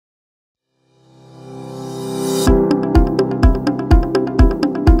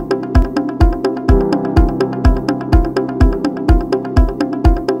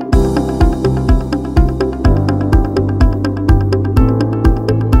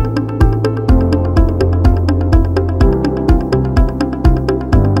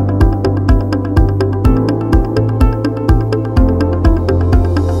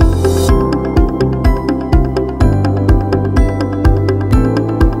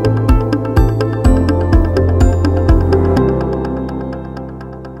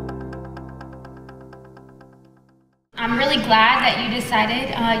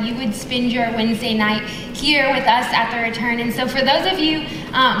excited you would spend your Wednesday night here with us at the return. And so for those of you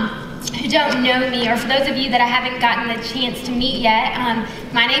who don't know me, or for those of you that I haven't gotten the chance to meet yet,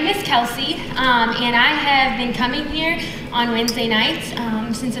 my name is Kelsey, and I have been coming here on Wednesday nights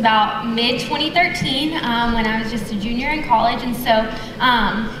since about mid-2013 when I was just a junior in college. And so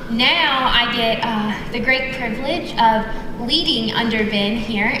now I get the great privilege of leading under Ben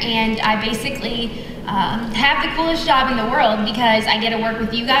here, and I basically have the coolest job in the world because I get to work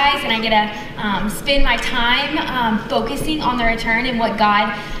with you guys, and I get to spend my time focusing on the return and what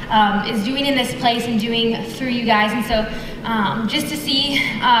God is doing in this place and doing through you guys. And so just to see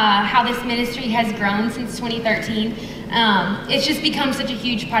how this ministry has grown since 2013, it's just become such a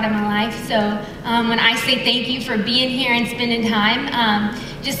huge part of my life. So when I say thank you for being here and spending time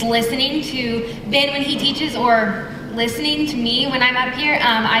just listening to Ben when he teaches, or listening to me when I'm up here,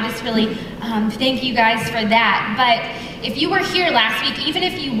 I just really thank you guys for that. But if you were here last week, even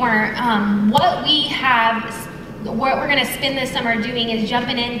if you weren't, what we're going to spend this summer doing is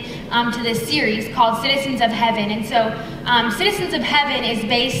jumping in to this series called Citizens of Heaven. And so Citizens of Heaven is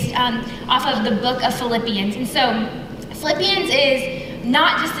based off of the book of Philippians. And so Philippians is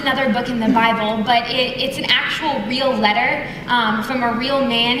not just another book in the Bible, but it's an actual real letter from a real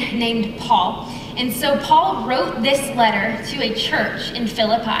man named Paul. And so Paul wrote this letter to a church in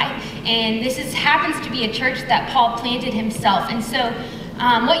Philippi, and this happens to be a church that Paul planted himself. And so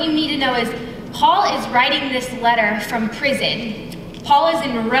what you need to know is Paul is writing this letter from prison. Paul is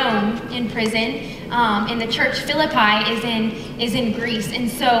in Rome in prison, and the church Philippi is in Greece. And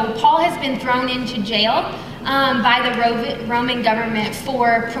so Paul has been thrown into jail by the Roman government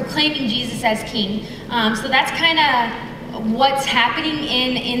for proclaiming Jesus as king. So that's kind of what's happening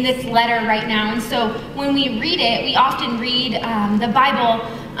in this letter right now. And so when we read it, we often read the Bible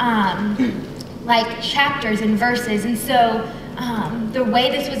like chapters and verses. And so the way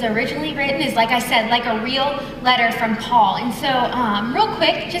this was originally written is, like I said, like a real letter from Paul. And so real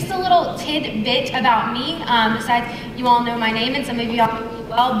quick, just a little tidbit about me, besides you all know my name and some of you all know me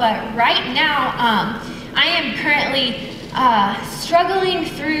well, but right now I am currently struggling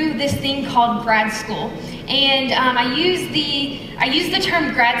through this thing called grad school. And I use the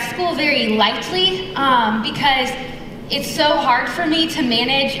term grad school very lightly because it's so hard for me to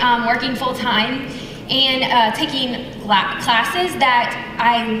manage working full time and taking classes that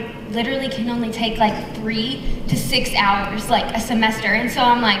I literally can only take like 3 to 6 hours like a semester. And so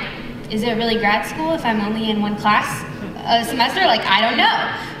I'm like, is it really grad school if I'm only in one class a semester? Like, I don't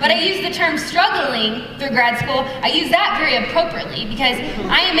know. But I use the term struggling through grad school. I use that very appropriately because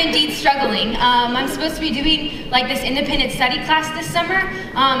I am indeed struggling. I'm supposed to be doing like this independent study class this summer.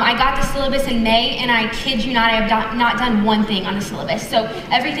 I got the syllabus in May, and I kid you not, I have not done one thing on the syllabus. So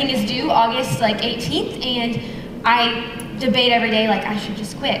everything is due August like 18th, and I debate every day like I should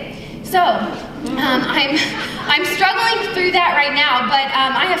just quit. So I'm struggling through that right now, but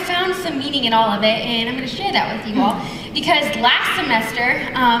I have found some meaning in all of it, and I'm going to share that with you all. Because last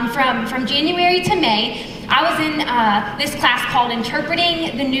semester, from January to May, I was in this class called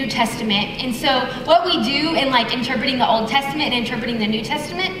Interpreting the New Testament. And so what we do in like interpreting the Old Testament and interpreting the New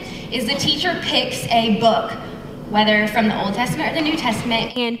Testament is the teacher picks a book, whether from the Old Testament or the New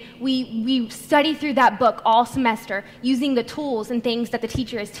Testament, and we study through that book all semester using the tools and things that the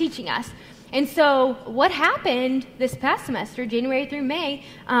teacher is teaching us. And so what happened this past semester, January through May,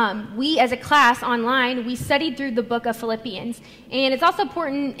 we as a class online, we studied through the book of Philippians. And it's also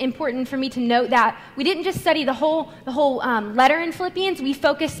important for me to note that we didn't just study the whole letter in Philippians, we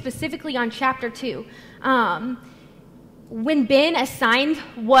focused specifically on chapter 2. When Ben assigned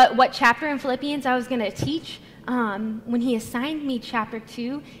what chapter in Philippians I was going to teach, when he assigned me chapter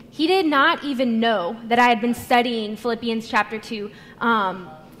 2, he did not even know that I had been studying Philippians chapter 2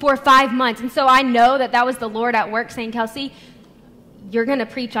 for 5 months. And so I know that was the Lord at work saying, Kelsey, you're going to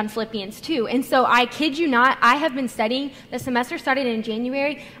preach on Philippians 2. And so I kid you not, I have been studying. The semester started in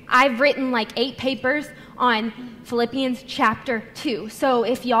January. I've written like 8 papers on Philippians chapter 2. So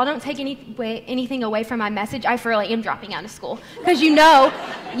if y'all don't take anything away from my message, I really am dropping out of school. Because you know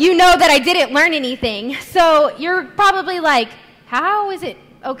that I didn't learn anything. So you're probably like, how is it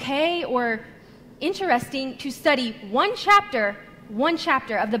okay or interesting to study one chapter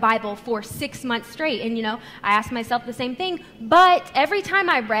of the Bible for 6 months straight? And I asked myself the same thing. But every time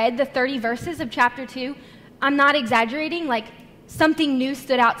I read the 30 verses of chapter 2, I'm not exaggerating, like something new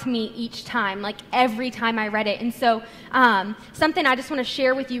stood out to me each time, like every time I read it. And so something I just want to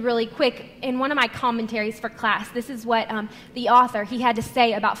share with you really quick. In one of my commentaries for class, this is what the author, he had to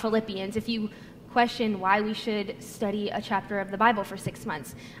say about Philippians. If you question why we should study a chapter of the Bible for 6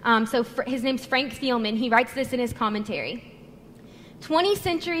 months. His name's Frank Thielman. He writes this in his commentary. 20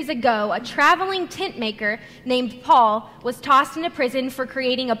 centuries ago, a traveling tent maker named Paul was tossed into prison for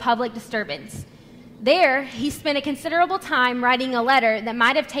creating a public disturbance. There, he spent a considerable time writing a letter that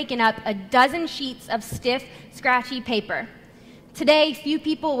might have taken up a dozen sheets of stiff, scratchy paper. Today, few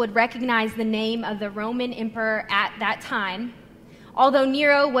people would recognize the name of the Roman emperor at that time. Although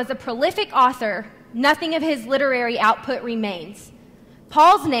Nero was a prolific author, nothing of his literary output remains.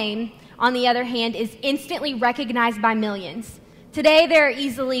 Paul's name, on the other hand, is instantly recognized by millions. Today, there are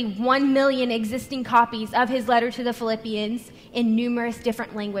easily 1 million existing copies of his letter to the Philippians in numerous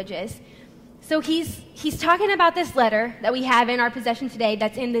different languages. So he's talking about this letter that we have in our possession today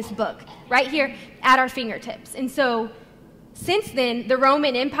that's in this book, right here at our fingertips. And so since then, the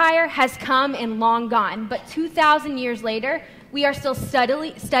Roman Empire has come and long gone. But 2,000 years later, we are still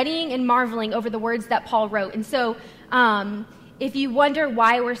studying and marveling over the words that Paul wrote. And so if you wonder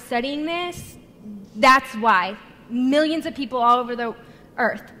why we're studying this, that's why. Millions of people all over the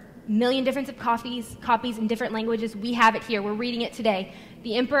earth, million different copies in different languages. We have it here. We're reading it today.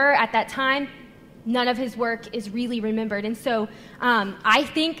 The emperor at that time, none of his work is really remembered. And so I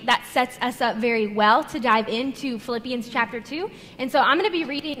think that sets us up very well to dive into Philippians chapter 2. And so I'm going to be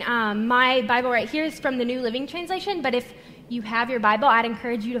reading my Bible right here is from the New Living Translation. But if you have your Bible, I'd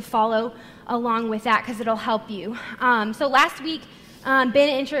encourage you to follow along with that because it'll help you. So last week,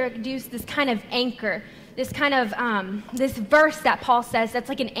 Ben introduced this kind of anchor, this kind of this verse that Paul says that's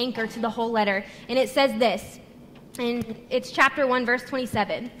like an anchor to the whole letter. And it says this, and it's chapter 1, verse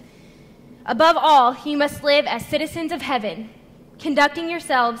 27. Above all, you must live as citizens of heaven, conducting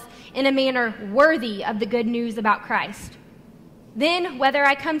yourselves in a manner worthy of the good news about Christ. Then, whether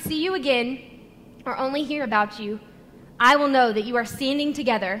I come see you again or only hear about you, I will know that you are standing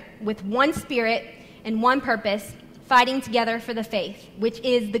together with one spirit and one purpose, fighting together for the faith, which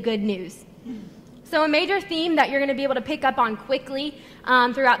is the good news. So a major theme that you're going to be able to pick up on quickly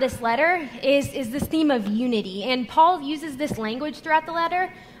throughout this letter is this theme of unity. And Paul uses this language throughout the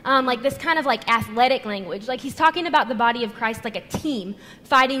letter, like this kind of like athletic language. Like he's talking about the body of Christ like a team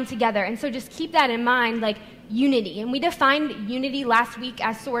fighting together. And so just keep that in mind, like unity. And we defined unity last week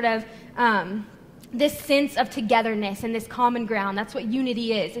as sort of this sense of togetherness and this common ground. That's what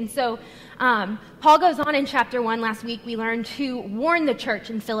unity is. And so Paul goes on in chapter 1 last week, we learned to warn the church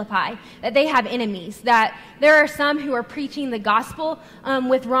in Philippi that they have enemies, that there are some who are preaching the gospel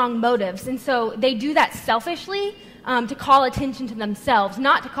with wrong motives. And so they do that selfishly to call attention to themselves,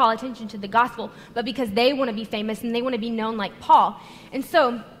 not to call attention to the gospel, but because they want to be famous and they want to be known like Paul. And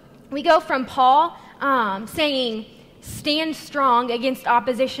so we go from Paul saying, stand strong against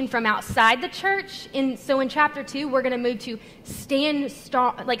opposition from outside the church. And so in chapter 2, we're going to move to stand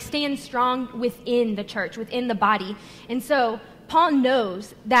strong within the church, within the body. And so Paul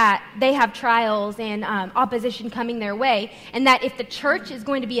knows that they have trials and opposition coming their way, and that if the church is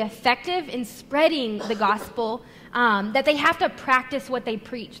going to be effective in spreading the gospel, that they have to practice what they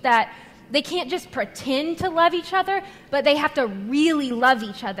preach, that they can't just pretend to love each other, but they have to really love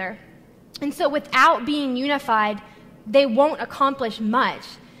each other. And so without being unified, they won't accomplish much.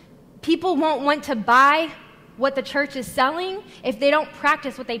 People won't want to buy what the church is selling if they don't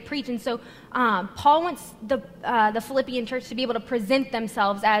practice what they preach. And so Paul wants the Philippian church to be able to present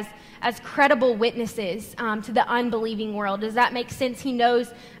themselves as credible witnesses to the unbelieving world. Does that make sense? He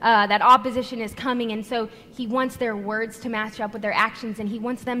knows that opposition is coming, and so he wants their words to match up with their actions, and he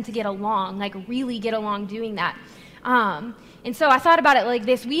wants them to get along, like really get along doing that. And so I thought about it like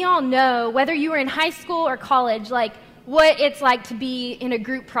this. We all know, whether you were in high school or college, like what it's like to be in a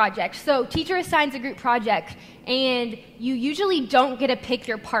group project. So teacher assigns a group project, and you usually don't get to pick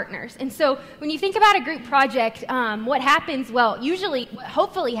your partners. And so when you think about a group project, what happens, well, usually what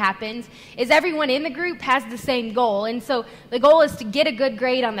hopefully happens is everyone in the group has the same goal. And so the goal is to get a good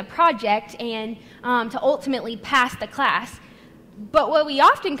grade on the project and to ultimately pass the class. But what we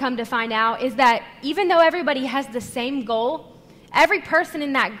often come to find out is that even though everybody has the same goal, every person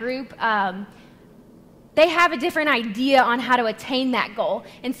in that group, they have a different idea on how to attain that goal.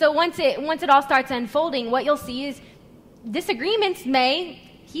 And so once it all starts unfolding, what you'll see is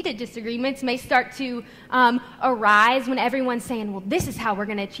heated disagreements may start to arise when everyone's saying, well, this is how we're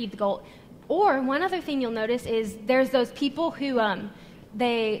going to achieve the goal. Or one other thing you'll notice is there's those people who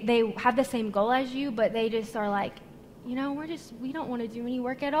they have the same goal as you, but they just are like, we don't want to do any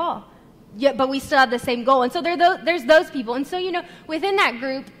work at all. Yeah, but we still have the same goal. And so there's those people. And so, within that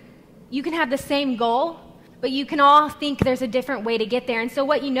group, you can have the same goal, but you can all think there's a different way to get there. And so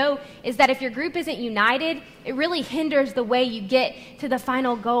what you know is that if your group isn't united, it really hinders the way you get to the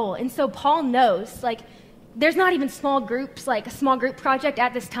final goal. And so Paul knows, there's not even small groups, like a small group project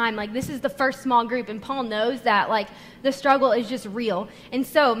at this time. Like, this is the first small group, and Paul knows that, like, the struggle is just real. And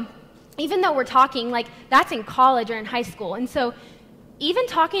so even though we're talking, like, that's in college or in high school. And so even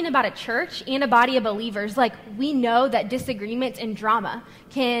talking about a church and a body of believers, like, we know that disagreements and drama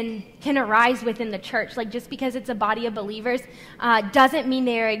can arise within the church. Like, just because it's a body of believers doesn't mean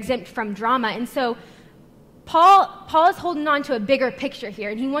they're exempt from drama. And so Paul is holding on to a bigger picture here,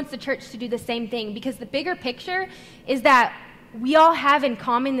 and he wants the church to do the same thing, because the bigger picture is that we all have in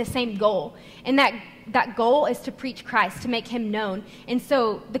common the same goal, and that goal is to preach Christ, to make him known. And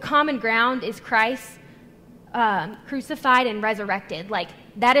so the common ground is Christ crucified and resurrected. Like,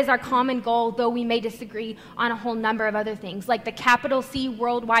 that is our common goal, though we may disagree on a whole number of other things. Like the capital C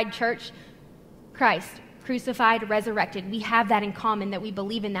worldwide church, Christ crucified, resurrected. We have that in common, that we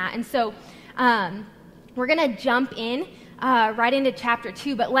believe in that. And so we're going to jump in right into chapter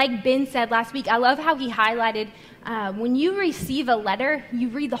 2. But like Ben said last week, I love how he highlighted when you receive a letter, you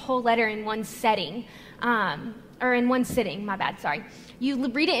read the whole letter in one setting. Or in one sitting, my bad, sorry. You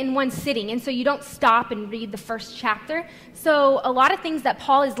read it in one sitting, and so you don't stop and read the first chapter. So a lot of things that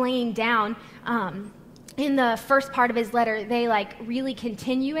Paul is laying down in the first part of his letter, they like really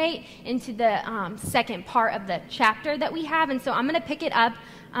continuate into the second part of the chapter that we have. And so I'm going to pick it up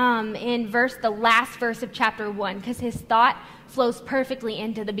in the last verse of chapter 1, because his thought flows perfectly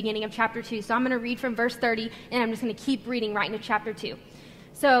into the beginning of chapter 2. So I'm going to read from verse 30, and I'm just going to keep reading right into chapter 2.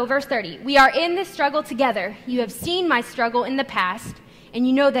 So verse 30, we are in this struggle together. You have seen my struggle in the past, and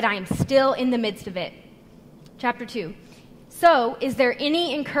you know that I am still in the midst of it. Chapter 2, so is there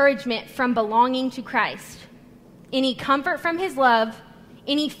any encouragement from belonging to Christ? Any comfort from his love?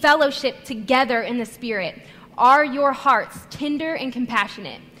 Any fellowship together in the Spirit? Are your hearts tender and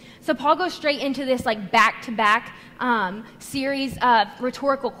compassionate? So Paul goes straight into this like back-to-back series of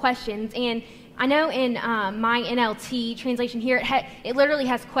rhetorical questions. And I know in my NLT translation here, it literally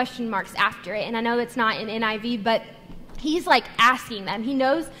has question marks after it. And I know it's not in NIV, but he's like asking them. He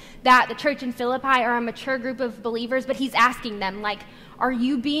knows that the church in Philippi are a mature group of believers, but he's asking them, like, are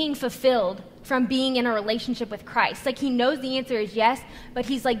you being fulfilled from being in a relationship with Christ? Like, he knows the answer is yes, but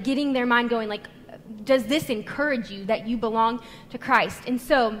he's like getting their mind going, like, does this encourage you that you belong to Christ? And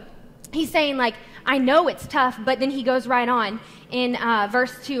so he's saying, like, I know it's tough, but then he goes right on in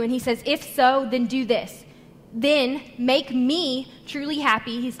verse 2, and he says, if so, then do this. Then make me truly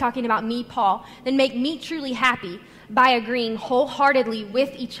happy. He's talking about me, Paul. Then make me truly happy by agreeing wholeheartedly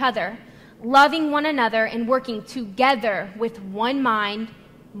with each other, loving one another, and working together with one mind,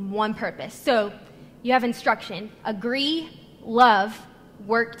 one purpose. So you have instruction. Agree, love,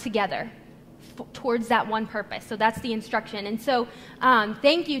 work together towards that one purpose. So that's the instruction. And so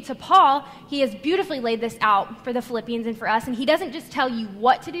thank you to Paul. He has beautifully laid this out for the Philippians and for us. And he doesn't just tell you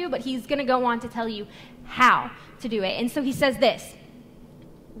what to do, but he's going to go on to tell you how to do it. And so he says this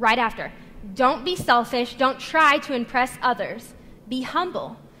right after. Don't be selfish. Don't try to impress others. Be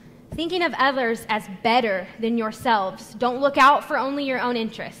humble, thinking of others as better than yourselves. Don't look out for only your own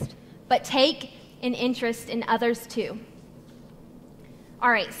interest, but take an interest in others too. All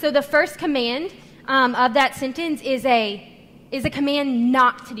right, so the first command of that sentence is a command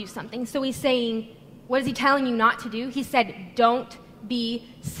not to do something. So he's saying, what is he telling you not to do? He said, don't be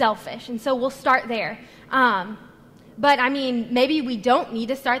selfish. And so we'll start there. But, I mean, maybe we don't need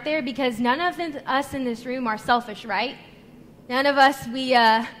to start there, because none of us in this room are selfish, right? None of us,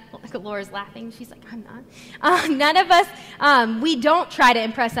 look at Laura's laughing. She's like, I'm not. None of us, we don't try to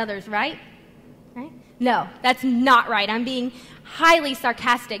impress others, right? Right? No, that's not right. I'm being highly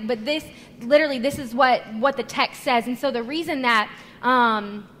sarcastic, but this is what the text says. And so the reason that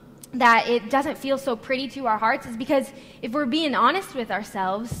it doesn't feel so pretty to our hearts is because if we're being honest with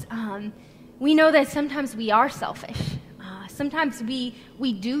ourselves, we know that sometimes we are selfish. Sometimes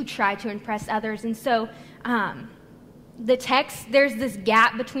we do try to impress others. And so the text, there's this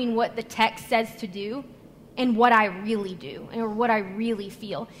gap between what the text says to do and what I really do, or what I really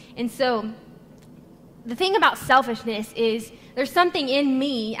feel. And so the thing about selfishness is there's something in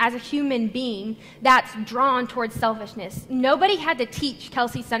me as a human being that's drawn towards selfishness. Nobody had to teach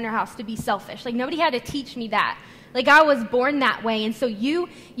Kelsey Sunderhouse to be selfish. Like, nobody had to teach me that. Like, I was born that way. And so you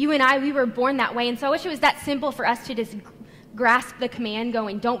and I, we were born that way. And so I wish it was that simple for us to just grasp the command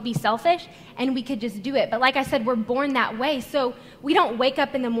going, don't be selfish, and we could just do it. But like I said, we're born that way. So we don't wake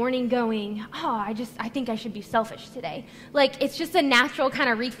up in the morning going, I think I should be selfish today. Like, it's just a natural kind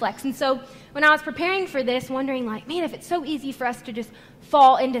of reflex. And so when I was preparing for this, wondering like, man, if it's so easy for us to just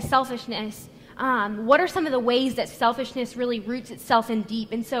fall into selfishness, what are some of the ways that selfishness really roots itself in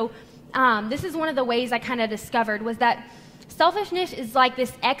deep? And so this is one of the ways I kind of discovered was that selfishness is like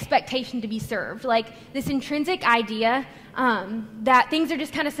this expectation to be served, like this intrinsic idea that things are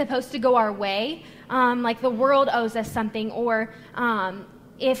just kind of supposed to go our way, like the world owes us something, or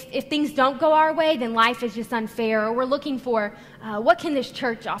if things don't go our way, then life is just unfair, or we're looking for, what can this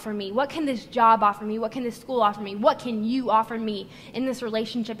church offer me? What can this job offer me? What can this school offer me? What can you offer me in this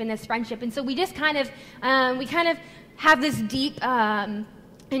relationship, in this friendship? And so we just kind of have this deep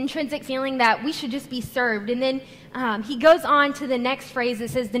intrinsic feeling that we should just be served. And then he goes on to the next phrase that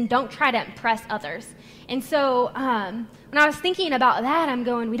says, then don't try to impress others. And so when I was thinking about that, I'm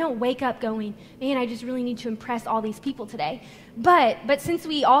going, we don't wake up going, man, I just really need to impress all these people today. But since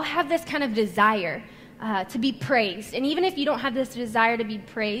we all have this kind of desire to be praised, and even if you don't have this desire to be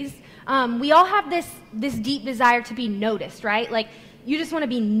praised, we all have this deep desire to be noticed, right? Like, you just want to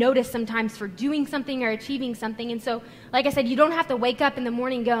be noticed sometimes for doing something or achieving something. And so, like I said, you don't have to wake up in the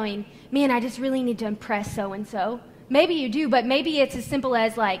morning going, man, I just really need to impress so-and-so. Maybe you do, but maybe it's as simple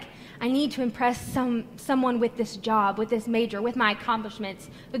as like, I need to impress someone with this job, with this major, with my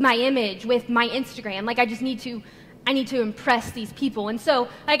accomplishments, with my image, with my Instagram. Like, I need to impress these people. And so,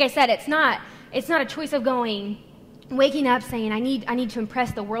 like I said, it's not a choice of waking up saying, I need to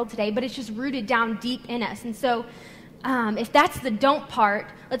impress the world today, but it's just rooted down deep in us. And so, if that's the don't part,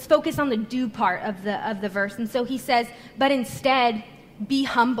 let's focus on the do part of the verse. And so he says, but instead, be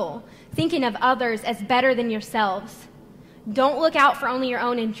humble, thinking of others as better than yourselves. Don't look out for only your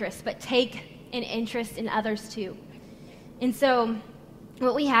own interests, but take an interest in others too. And so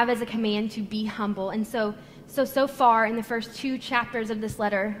what we have is a command to be humble. And so far in the first 2 chapters of this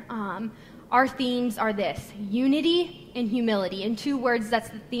letter, our themes are this: unity and humility. In 2 words, that's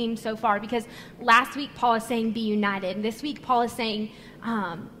the theme so far, because last week Paul is saying be united, and this week Paul is saying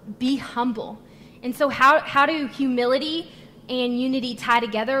be humble. And so how do humility and unity tie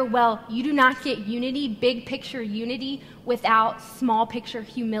together? Well, you do not get unity, big picture unity, without small picture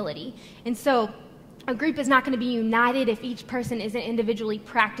humility. And so a group is not going to be united if each person isn't individually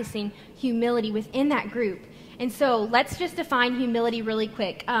practicing humility within that group. And so let's just define humility really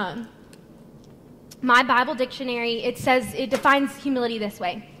quick. My Bible dictionary, it defines humility this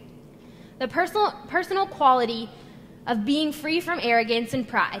way: the personal quality of being free from arrogance and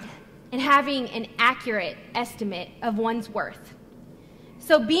pride and having an accurate estimate of one's worth.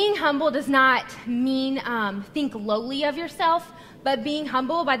 So being humble does not mean think lowly of yourself, but being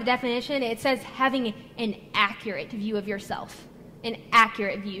humble, by the definition, it says having an accurate view of yourself, an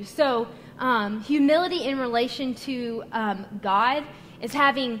accurate view. So humility in relation to God is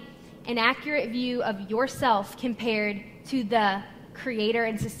having an accurate view of yourself compared to the creator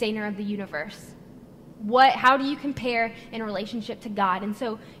and sustainer of the universe. How do you compare in relationship to God? And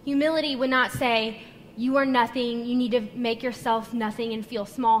so humility would not say you are nothing, you need to make yourself nothing and feel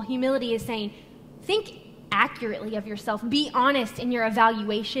small. Humility is saying think accurately of yourself. Be honest in your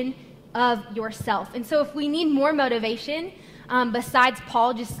evaluation of yourself. And so if we need more motivation, besides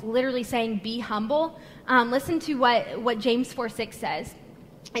Paul just literally saying be humble, listen to what James 4:6 says.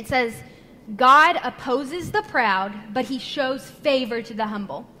 It says, God opposes the proud, but he shows favor to the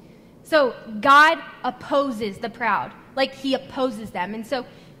humble. So God opposes the proud, like he opposes them. And so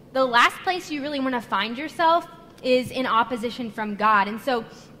the last place you really want to find yourself is in opposition from God. And so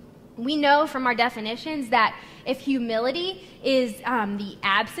we know from our definitions that if humility is the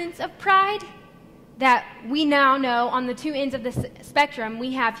absence of pride, that we now know on the 2 ends of the spectrum,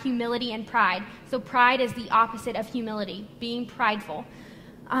 we have humility and pride. So pride is the opposite of humility, being prideful.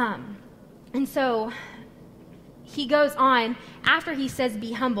 And so he goes on, after he says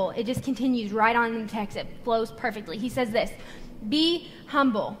be humble, it just continues right on in the text. It flows perfectly. He says this: be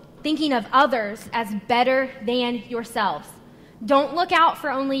humble, thinking of others as better than yourselves. Don't look out for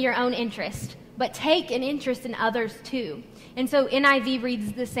only your own interest, but take an interest in others too. And so NIV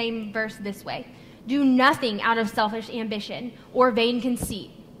reads the same verse this way: do nothing out of selfish ambition or vain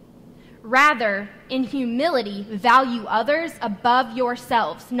conceit. Rather, in humility, value others above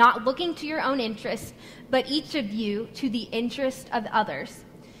yourselves, not looking to your own interests, but each of you to the interest of others.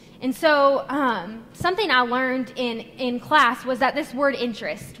 And so something I learned in class was that this word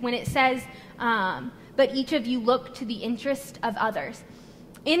interest, when it says, but each of you look to the interest of others,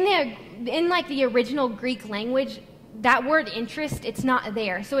 in the original Greek language, that word interest, it's not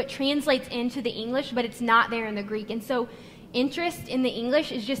there. So it translates into the English, but it's not there in the Greek. And so interest in the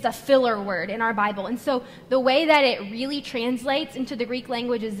English is just a filler word in our Bible. And so the way that it really translates into the Greek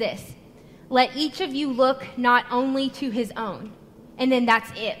language is this: let each of you look not only to his own. And then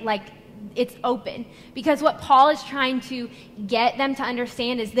that's it. Like, it's open. Because what Paul is trying to get them to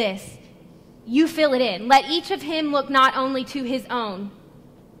understand is this: you fill it in. Let each of him look not only to his own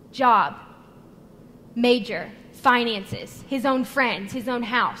job, major, finances, his own friends, his own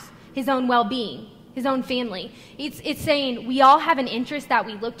house, his own well-being, his own family. It's saying we all have an interest that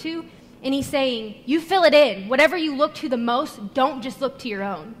we look to, and he's saying you fill it in. Whatever you look to the most, don't just look to your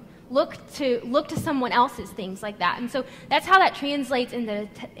own. Look to someone else's, things like that. And so that's how that translates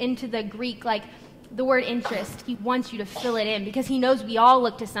into the Greek, like the word interest. He wants you to fill it in because he knows we all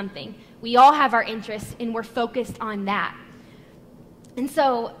look to something. We all have our interests, and we're focused on that. And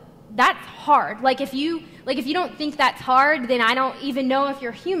so that's hard. Like if you don't think that's hard, then I don't even know if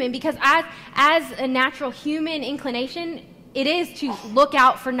you're human, because as a natural human inclination, it is to look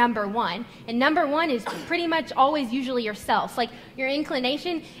out for number one. And number one is pretty much always usually yourself. Like your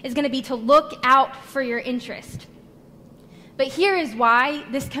inclination is going to be to look out for your interest. But here is why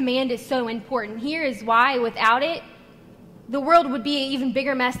this command is so important. Here is why without it, the world would be an even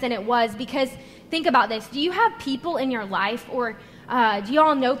bigger mess than it was. Because think about this. Do you have people in your life, or do you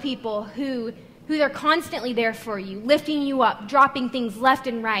all know people who are constantly there for you, lifting you up, dropping things left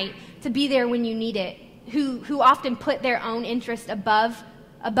and right to be there when you need it? Who often put their own interest above,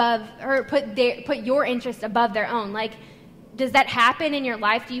 or put your interest above their own. Like, does that happen in your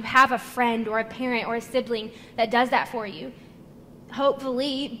life? Do you have a friend or a parent or a sibling that does that for you?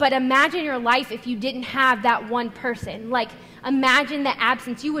 Hopefully, but imagine your life if you didn't have that one person. Like, imagine the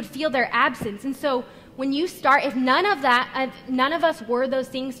absence. You would feel their absence. And so when you start, if none of us were those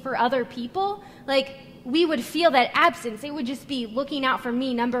things for other people, like, we would feel that absence. It would just be looking out for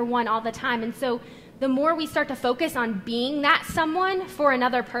me, number one, all the time. And so the more we start to focus on being that someone for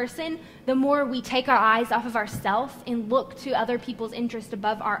another person, the more we take our eyes off of ourselves and look to other people's interest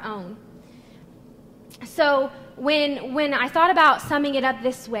above our own. So when I thought about summing it up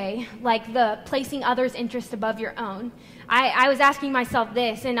this way, like the placing others' interest above your own, I was asking myself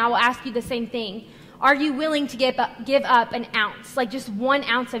this, and I will ask you the same thing. Are you willing to give up an ounce, like just 1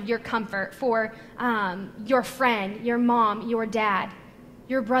 ounce of your comfort for your friend, your mom, your dad,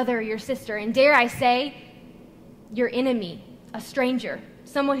 your brother, your sister, and dare I say, your enemy, a stranger,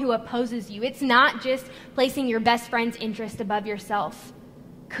 someone who opposes you? It's not just placing your best friend's interest above yourself.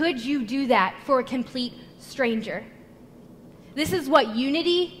 Could you do that for a complete stranger? This is what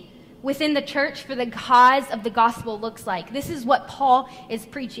unity within the church for the cause of the gospel looks like. This is what Paul is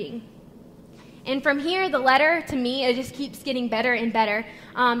preaching. And from here, the letter, to me, it just keeps getting better and better,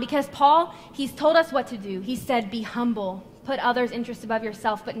 because Paul, he's told us what to do. He said, be humble, put others' interests above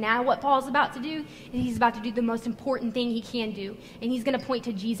yourself. But now what Paul's about to do, he's about to do the most important thing he can do, and he's going to point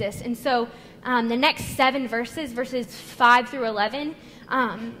to Jesus. And so the next 7 verses 5 through 11,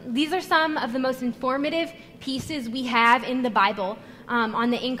 these are some of the most informative pieces we have in the Bible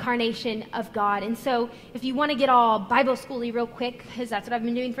on the incarnation of God. And so if you want to get all Bible schooly real quick, because that's what I've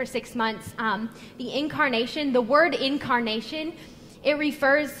been doing for 6 months, the incarnation, the word incarnation, it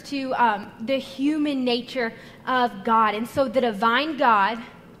refers to the human nature of God. And so the divine God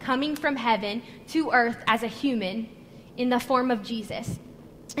coming from heaven to earth as a human in the form of Jesus.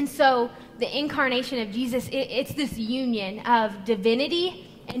 And so the incarnation of Jesus, it's this union of divinity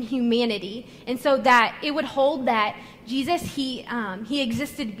and humanity. And so that it would hold that Jesus, he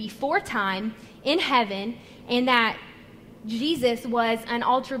existed before time in heaven, and that Jesus was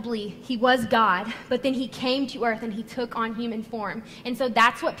unalterably, he was God, but then he came to earth and he took on human form. And so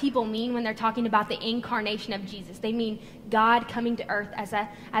that's what people mean when they're talking about the incarnation of Jesus. They mean God coming to earth as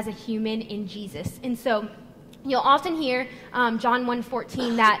a human in Jesus. And so you'll often hear John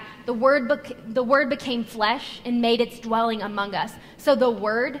 1:14 that the word became flesh and made its dwelling among us. So the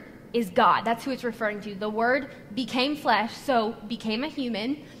word is God. That's who it's referring to. The word became flesh, so became a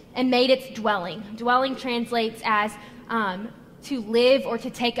human, and made its dwelling. Dwelling translates as to live or to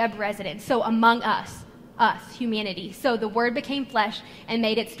take up residence. So among us, humanity. So the word became flesh and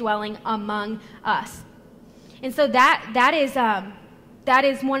made its dwelling among us. And so that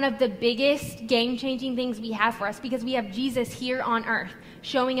is one of the biggest game-changing things we have for us, because we have Jesus here on earth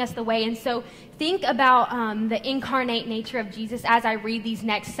showing us the way. And so think about the incarnate nature of Jesus as I read these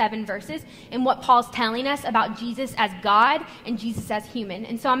next 7 verses and what Paul's telling us about Jesus as God and Jesus as human.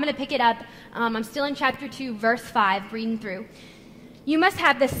 And so I'm going to pick it up. I'm still in chapter 2, verse 5, reading through. You must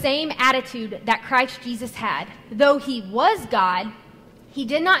have the same attitude that Christ Jesus had. Though he was God, he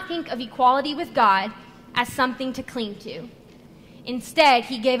did not think of equality with God as something to cling to. Instead,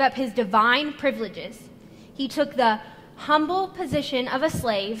 he gave up his divine privileges. He took the humble position of a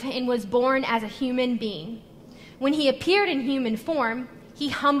slave and was born as a human being. When he appeared in human form, he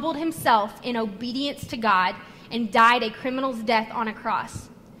humbled himself in obedience to God and died a criminal's death on a cross.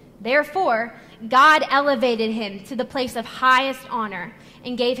 Therefore, God elevated him to the place of highest honor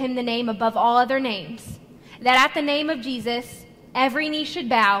and gave him the name above all other names, that at the name of Jesus, every knee should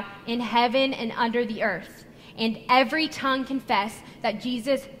bow in heaven and under the earth, and every tongue confess that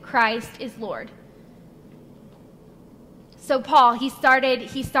Jesus Christ is Lord. So Paul, he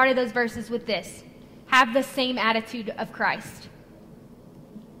started those verses with this: have the same attitude of Christ.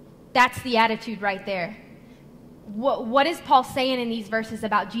 That's the attitude right there. What is Paul saying in these verses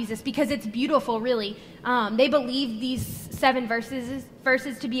about Jesus? Because it's beautiful, really. They believe these 7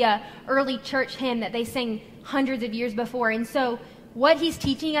 verses to be a early church hymn that they sang hundreds of years before. And so what he's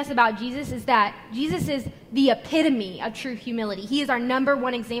teaching us about Jesus is that Jesus is the epitome of true humility. He is our number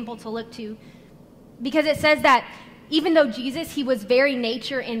one example to look to, because it says that even though Jesus, he was very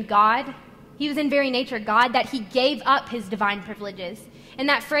nature in God, he was in very nature God, that he gave up his divine privileges. And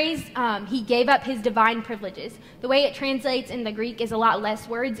that phrase, he gave up his divine privileges, the way it translates in the Greek is a lot less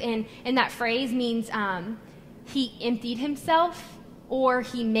words, and that phrase means he emptied himself or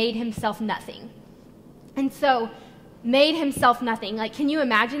he made himself nothing. And so, made himself nothing. Like, can you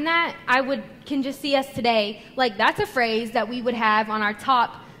imagine that? Can just see us today. Like, that's a phrase that we would have on our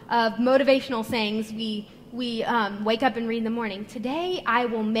top of motivational sayings we wake up and read in the morning. Today, I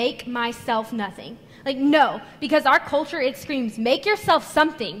will make myself nothing. Like, no, because our culture, it screams, make yourself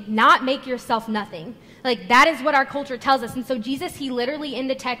something, not make yourself nothing. Like, that is what our culture tells us. And so Jesus, he literally, in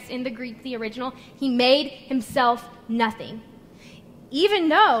the text, in the Greek, the original, he made himself nothing. Even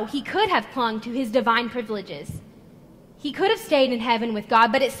though he could have clung to his divine privileges. He could have stayed in heaven with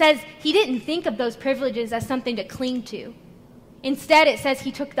God, but it says he didn't think of those privileges as something to cling to. Instead, it says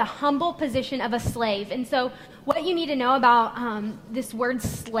he took the humble position of a slave. And so what you need to know about this word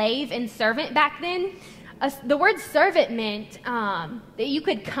slave and servant back then, the word servant meant that you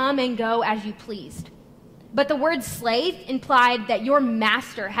could come and go as you pleased. But the word slave implied that your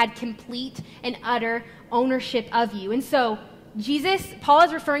master had complete and utter ownership of you. And so Paul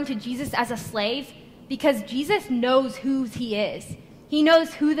is referring to Jesus as a slave because Jesus knows who he is. He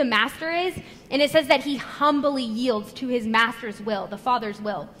knows who the master is, and it says that he humbly yields to his master's will, the Father's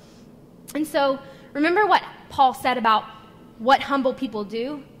will. And so, remember what Paul said about what humble people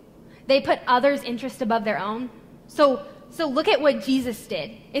do? They put others' interest above their own. So look at what Jesus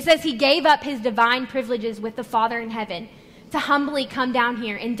did. It says he gave up his divine privileges with the Father in heaven to humbly come down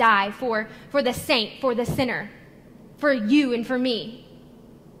here and die for the saint, for the sinner, for you and for me.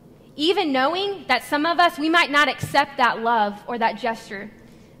 Even knowing that some of us, we might not accept that love or that gesture,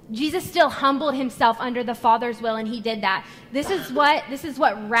 Jesus still humbled himself under the Father's will, and he did that. This is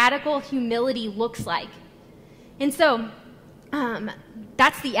what radical humility looks like. And so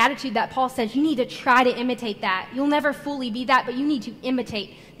that's the attitude that Paul says you need to try to imitate that. You'll never fully be that, but you need to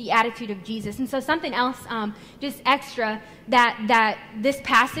imitate the attitude of Jesus. And so something else just extra that this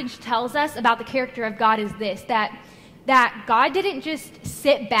passage tells us about the character of God is this, that God didn't just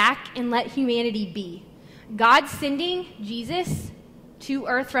sit back and let humanity be. God sending Jesus to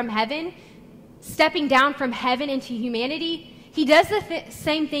earth from heaven, stepping down from heaven into humanity, he does the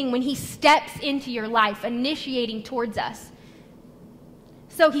same thing when he steps into your life, initiating towards us.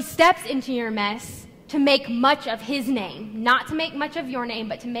 So he steps into your mess to make much of his name, not to make much of your name,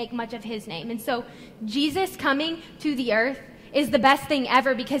 but to make much of his name. And so Jesus coming to the earth is the best thing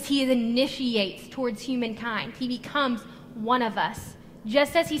ever because he initiates towards humankind. He becomes one of us.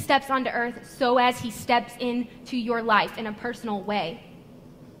 Just as he steps onto earth, so as he steps into your life in a personal way.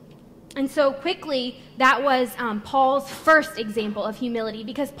 And so quickly, that was Paul's first example of humility,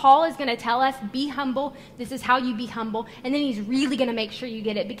 because Paul is going to tell us, be humble, this is how you be humble, and then he's really going to make sure you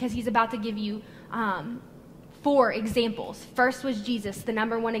get it, because he's about to give you 4 examples. First was Jesus, the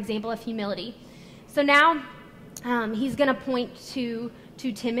number 1 example of humility. So now he's going to point to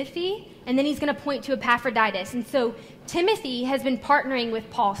Timothy, and then he's going to point to Epaphroditus. And so Timothy has been partnering with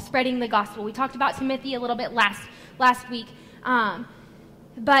Paul, spreading the gospel. We talked about Timothy a little bit last week.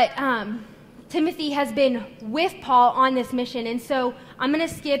 But Timothy has been with Paul on this mission. And so I'm going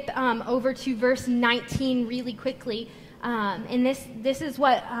to skip over to verse 19 really quickly. And this is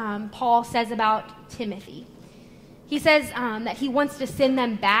what Paul says about Timothy. He says that he wants to send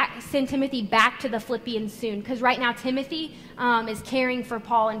Timothy back to the Philippians soon. Because right now Timothy is caring for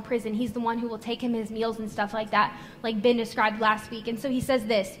Paul in prison. He's the one who will take him his meals and stuff like that, like Ben described last week. And so he says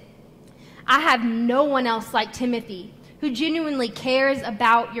this, I have no one else like Timothy who genuinely cares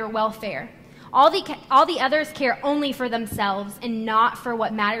about your welfare. All the others care only for themselves and not for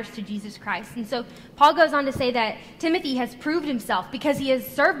what matters to Jesus Christ. And so Paul goes on to say that Timothy has proved himself because he has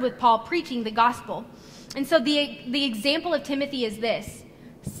served with Paul preaching the gospel. And so the example of Timothy is this: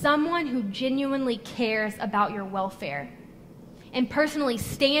 someone who genuinely cares about your welfare and personally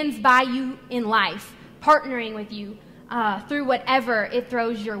stands by you in life, partnering with you through whatever it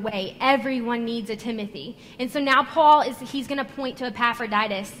throws your way. Everyone needs a Timothy. And so now Paul he's going to point to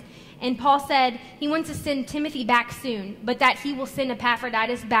Epaphroditus. And Paul said he wants to send Timothy back soon, but that he will send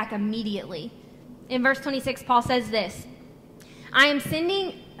Epaphroditus back immediately. In verse 26, Paul says this, I am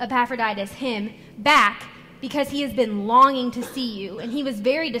sending Epaphroditus, him, back because he has been longing to see you, and he was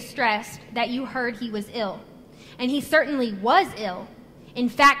very distressed that you heard he was ill. And he certainly was ill. In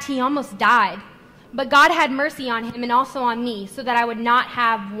fact, he almost died. But God had mercy on him and also on me, so that I would not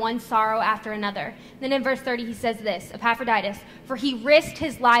have one sorrow after another. Then in verse 30 he says this, Epaphroditus, for he risked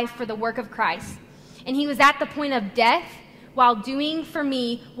his life for the work of Christ. And he was at the point of death while doing for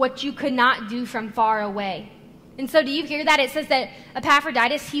me what you could not do from far away. And so do you hear that? It says that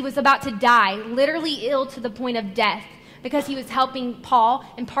Epaphroditus, he was about to die, literally ill to the point of death, because he was helping Paul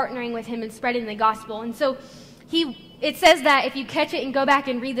and partnering with him and spreading the gospel. And so it says that, if you catch it and go back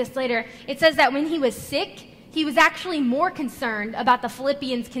and read this later, it says that when he was sick, he was actually more concerned about the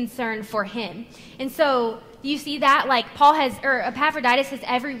Philippians' concern for him. And so, do you see that? Like, Epaphroditus has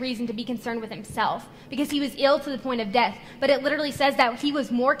every reason to be concerned with himself, because he was ill to the point of death. But it literally says that he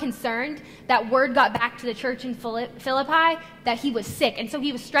was more concerned that word got back to the church in Philippi that he was sick. And so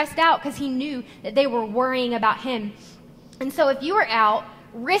he was stressed out because he knew that they were worrying about him. And so if you were out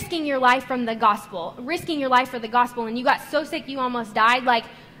risking your life for the gospel, and you got so sick you almost died, like,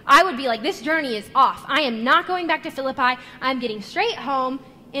 I would be like, this journey is off. I am not going back to Philippi. I'm getting straight home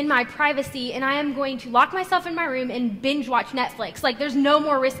in my privacy, and I am going to lock myself in my room and binge watch Netflix. Like, there's no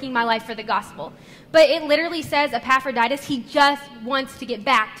more risking my life for the gospel. But it literally says Epaphroditus, he just wants to get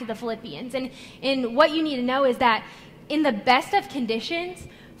back to the Philippians. And what you need to know is that in the best of conditions,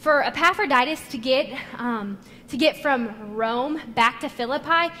 for Epaphroditus to get from Rome back to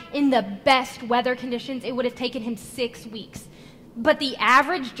Philippi in the best weather conditions, it would have taken him 6 weeks. But the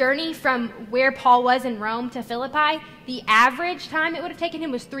average journey from where Paul was in Rome to Philippi, the average time it would have taken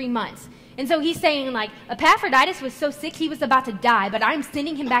him was 3 months. And so he's saying, like, Epaphroditus was so sick he was about to die, but I'm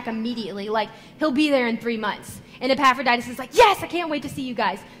sending him back immediately. Like, he'll be there in 3 months. And Epaphroditus is like, yes, I can't wait to see you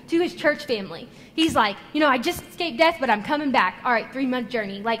guys, to his church family. He's like, I just escaped death, but I'm coming back. All right, 3-month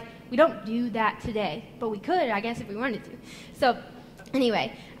journey. Like, we don't do that today, but we could, I guess, if we wanted to. So,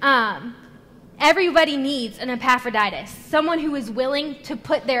 anyway, everybody needs an Epaphroditus, someone who is willing to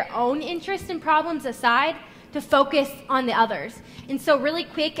put their own interests and problems aside to focus on the others. And so really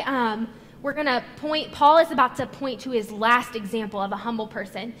quick, we're going to Paul is about to point to his last example of a humble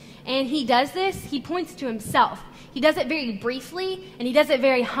person. And he does this, he points to himself. He does it very briefly, and he does it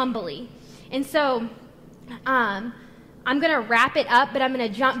very humbly. And so I'm going to wrap it up, but I'm going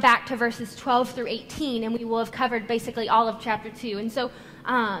to jump back to verses 12 through 18, and we will have covered basically all of chapter 2. And so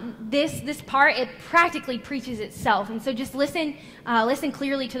this part, it practically preaches itself. And so just listen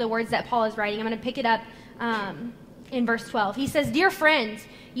clearly to the words that Paul is writing. I'm going to pick it up in verse 12. He says, "Dear friends,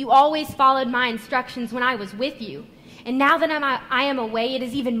 you always followed my instructions when I was with you. And now that I am away, it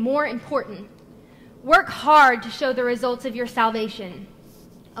is even more important. Work hard to show the results of your salvation,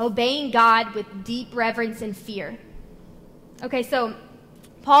 obeying God with deep reverence and fear." Okay, so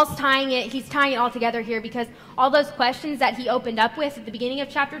Paul's tying it all together here, because all those questions that he opened up with at the beginning of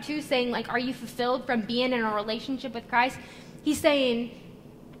chapter 2, saying, like, are you fulfilled from being in a relationship with Christ? He's saying,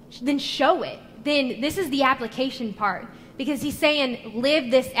 then show it. Then this is the application part, because he's saying, live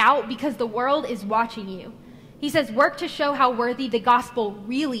this out because the world is watching you. He says, work to show how worthy the gospel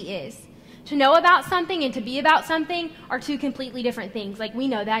really is. To know about something and to be about something are two completely different things. Like, we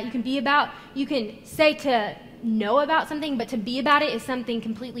know that. You can say to know about something, but to be about it is something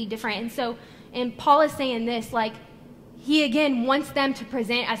completely different. And Paul is saying this, like, he again wants them to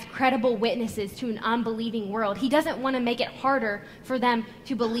present as credible witnesses to an unbelieving world. He doesn't want to make it harder for them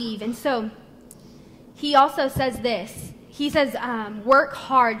to believe. And so he also says this. He says, work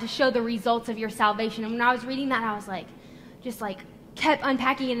hard to show the results of your salvation. And when I was reading that, I was like, kept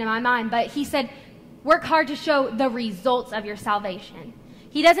unpacking it in my mind. But he said, work hard to show the results of your salvation.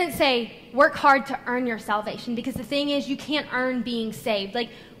 He doesn't say, work hard to earn your salvation, because the thing is, you can't earn being saved. Like,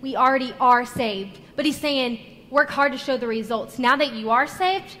 we already are saved. But he's saying, work hard to show the results. Now that you are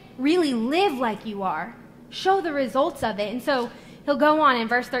saved, really live like you are. Show the results of it. And so he'll go on in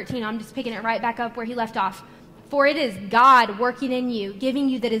verse 13. I'm just picking it right back up where he left off. "For it is God working in you, giving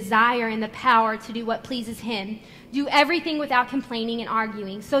you the desire and the power to do what pleases him. Do everything without complaining and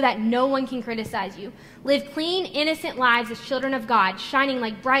arguing, so that no one can criticize you. Live clean, innocent lives as children of God, shining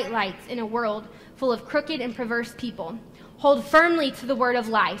like bright lights in a world full of crooked and perverse people. Hold firmly to the word of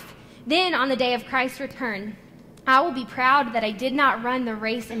life. Then, on the day of Christ's return, I will be proud that I did not run the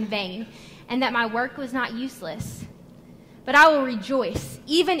race in vain, and that my work was not useless. But I will rejoice,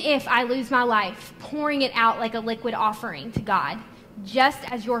 even if I lose my life, pouring it out like a liquid offering to God, just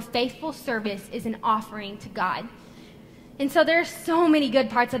as your faithful service is an offering to God." And so there's so many good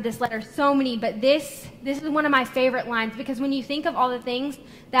parts of this letter, so many, but this is one of my favorite lines, because when you think of all the things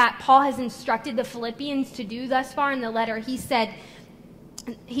that Paul has instructed the Philippians to do thus far in the letter, he said,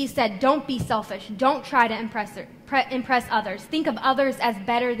 don't be selfish. Don't try to impress others. Think of others as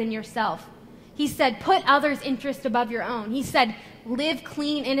better than yourself. He said, put others' interest above your own. He said, live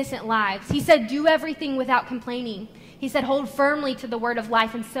clean, innocent lives. He said, do everything without complaining. He said, hold firmly to the word of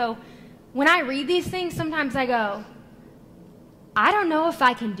life. And so when I read these things, sometimes I go, I don't know if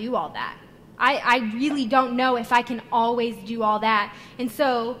I can do all that. I really don't know if I can always do all that. And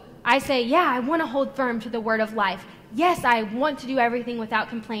so I say, yeah, I want to hold firm to the word of life. Yes, I want to do everything without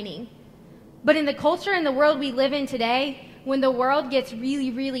complaining. But in the culture and the world we live in today, when the world gets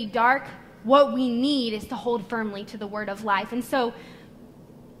really, really dark, what we need is to hold firmly to the word of life. And so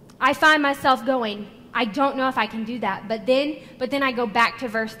I find myself going, I don't know if I can do that. But then I go back to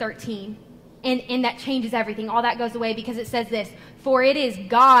verse 13. And that changes everything. All that goes away, because it says this: for it is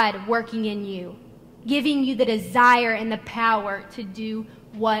God working in you, giving you the desire and the power to do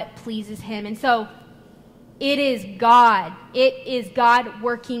what pleases him. And so it is God. It is God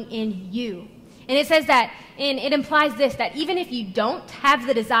working in you. And it says that, and it implies this, that even if you don't have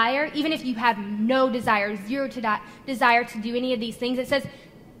the desire, even if you have no desire, zero desire to do any of these things, it says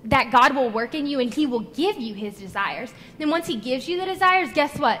that God will work in you and he will give you his desires. Then once he gives you the desires,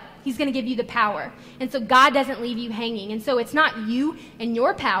 guess what? He's going to give you the power. And so God doesn't leave you hanging. And so it's not you and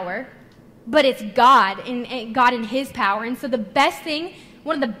your power, but it's God and God and his power. And so the best thing,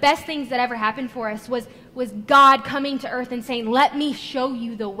 one of the best things that ever happened for us was God coming to earth and saying, let me show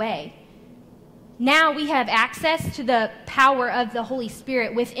you the way. Now we have access to the power of the Holy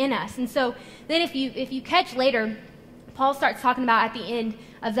Spirit within us. And so then if you catch later, Paul starts talking about at the end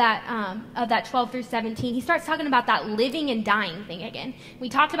of that 12 through 17, he starts talking about that living and dying thing again. We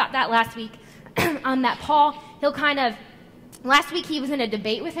talked about that last week, that Paul, last week he was in a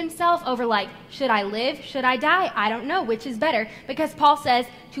debate with himself over should I live, should I die? I don't know, which is better, because Paul says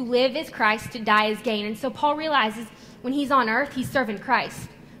to live is Christ, to die is gain. And so Paul realizes when he's on earth, he's serving Christ.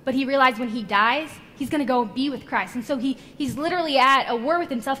 But he realized when he dies, he's going to go be with Christ. And so he's literally at a war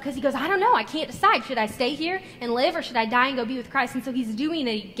with himself, because he goes, I don't know, I can't decide. Should I stay here and live, or should I die and go be with Christ? And so he's doing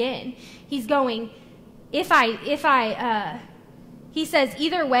it again. He's going, he says,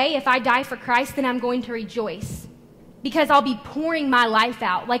 either way, if I die for Christ, then I'm going to rejoice, because I'll be pouring my life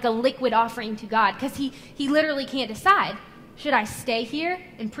out like a liquid offering to God, because he literally can't decide. Should I stay here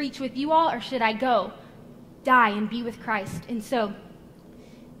and preach with you all, or should I go die and be with Christ? And so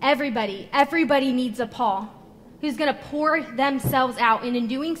Everybody needs a Paul who's going to pour themselves out, and in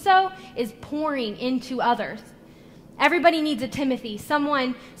doing so is pouring into others. Everybody needs a Timothy,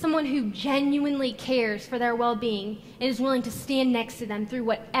 someone who genuinely cares for their well-being and is willing to stand next to them through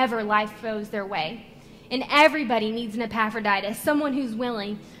whatever life throws their way. And everybody needs an Epaphroditus, someone who's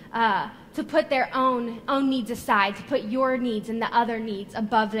willing to put their own needs aside, to put your needs and the other needs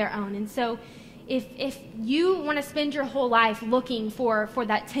above their own. And so if you want to spend your whole life looking for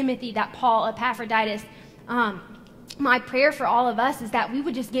that Timothy, that Paul, Epaphroditus, my prayer for all of us is that we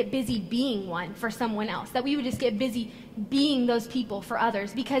would just get busy being one for someone else, that we would just get busy being those people for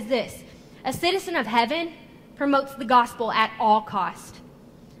others. Because a citizen of heaven promotes the gospel at all cost.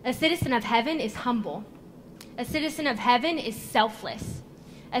 A citizen of heaven is humble. A citizen of heaven is selfless.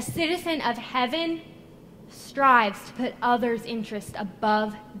 A citizen of heaven strives to put others' interests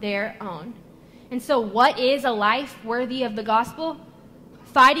above their own. And so what is a life worthy of the gospel?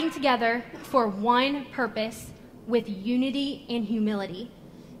 Fighting together for one purpose with unity and humility.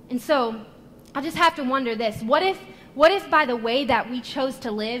 And so I just have to wonder this. What if by the way that we chose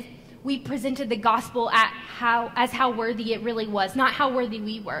to live, we presented the gospel as how worthy it really was, not how worthy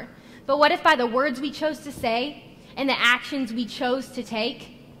we were? But what if by the words we chose to say and the actions we chose to take,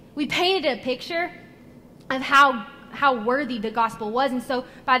 we painted a picture of how worthy the gospel was? And so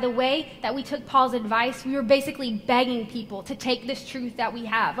by the way that we took Paul's advice, we were basically begging people to take this truth that we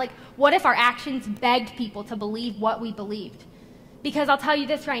have. What if our actions begged people to believe what we believed? Because I'll tell you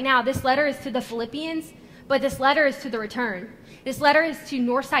this right now, this letter is to the Philippians, but this letter is to the return. This letter is to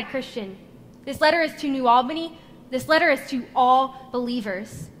Northside Christian. This letter is to New Albany. This letter is to all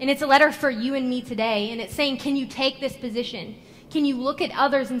believers. And it's a letter for you and me today. And it's saying, can you take this position? Can you look at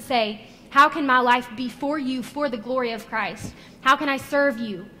others and say, how can my life be for you, for the glory of Christ? How can I serve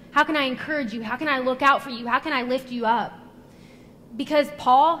you? How can I encourage you? How can I look out for you? How can I lift you up? Because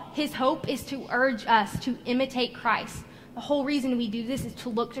Paul, his hope is to urge us to imitate Christ. The whole reason we do this is to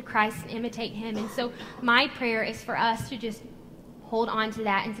look to Christ and imitate him. And so my prayer is for us to just hold on to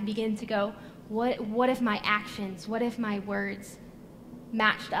that and to begin to go, what if my actions, what if my words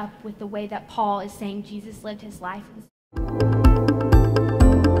matched up with the way that Paul is saying Jesus lived his life?